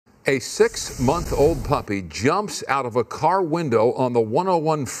A 6-month-old puppy jumps out of a car window on the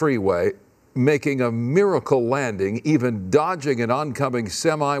 101 freeway, making a miracle landing, even dodging an oncoming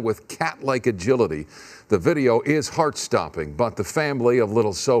semi with cat-like agility. The video is heart-stopping, but the family of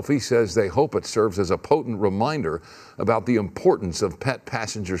little Sophie says they hope it serves as a potent reminder about the importance of pet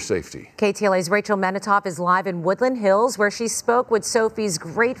passenger safety. KTLA's Rachel Menitoff is live in Woodland Hills, where she spoke with Sophie's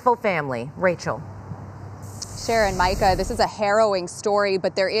grateful family. Rachel. Sharon, Micah, this is a harrowing story,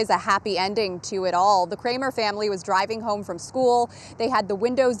 but there is a happy ending to it all. The Kramer family was driving home from school. They had the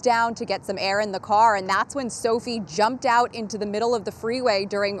windows down to get some air in the car, and that's when Sophie jumped out into the middle of the freeway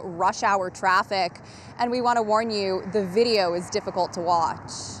during rush hour traffic. And we want to warn you, the video is difficult to watch.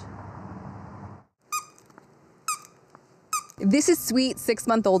 This is sweet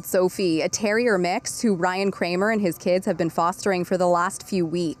 6-month-old Sophie, a terrier mix who Ryan Kramer and his kids have been fostering for the last few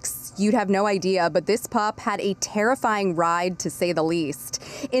weeks. You'd have no idea, but this pup had a terrifying ride, to say the least.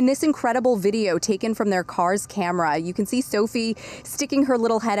 In this incredible video taken from their car's camera, you can see Sophie sticking her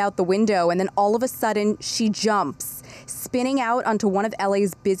little head out the window, and then all of a sudden she jumps, spinning out onto one of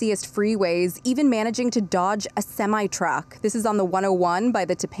LA's busiest freeways, even managing to dodge a semi-truck. This is on the 101 by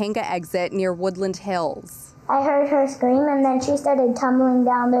the Topanga exit near Woodland Hills. I heard her scream, and then she started tumbling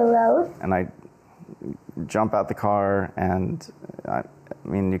down the road. And I jump out the car, and I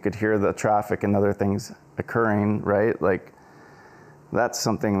mean, you could hear the traffic and other things occurring, right? Like, that's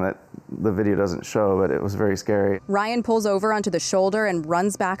something that the video doesn't show, but it was very scary. Ryan pulls over onto the shoulder and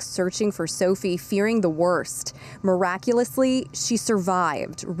runs back searching for Sophie, fearing the worst. Miraculously, she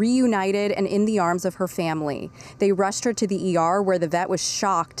survived, reunited and in the arms of her family. They rushed her to the ER, where the vet was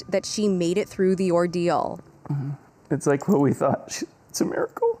shocked that she made it through the ordeal. It's like what we thought. It's a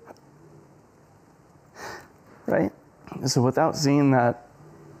miracle, right? So without seeing that,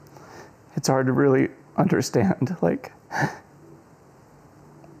 it's hard to really understand, like,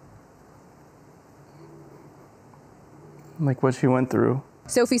 what she went through.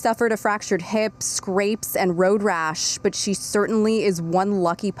 Sophie suffered a fractured hip, scrapes, and road rash, but she certainly is one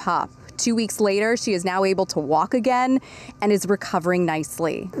lucky pup. 2 weeks later, she is now able to walk again and is recovering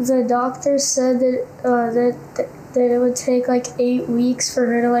nicely. The doctor said that it would take like 8 weeks for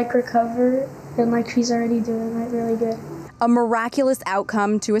her to recover, and she's already doing really good. A miraculous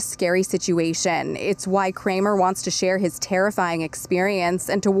outcome to a scary situation. It's why Kramer wants to share his terrifying experience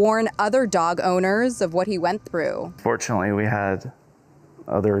and to warn other dog owners of what he went through. Fortunately, we had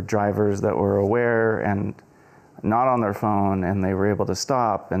other drivers that were aware and not on their phone, and they were able to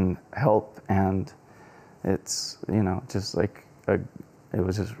stop and help. And it's, just it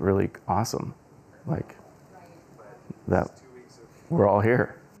was just really awesome. That we're all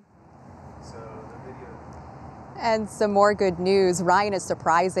here. And some more good news. Ryan is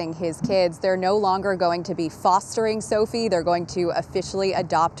surprising his kids. They're no longer going to be fostering Sophie. They're going to officially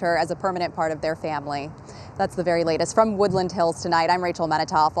adopt her as a permanent part of their family. That's the very latest from Woodland Hills tonight. I'm Rachel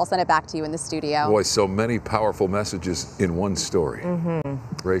Menitoff. I'll send it back to you in the studio. Boy, so many powerful messages in one story.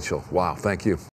 Rachel, wow, thank you.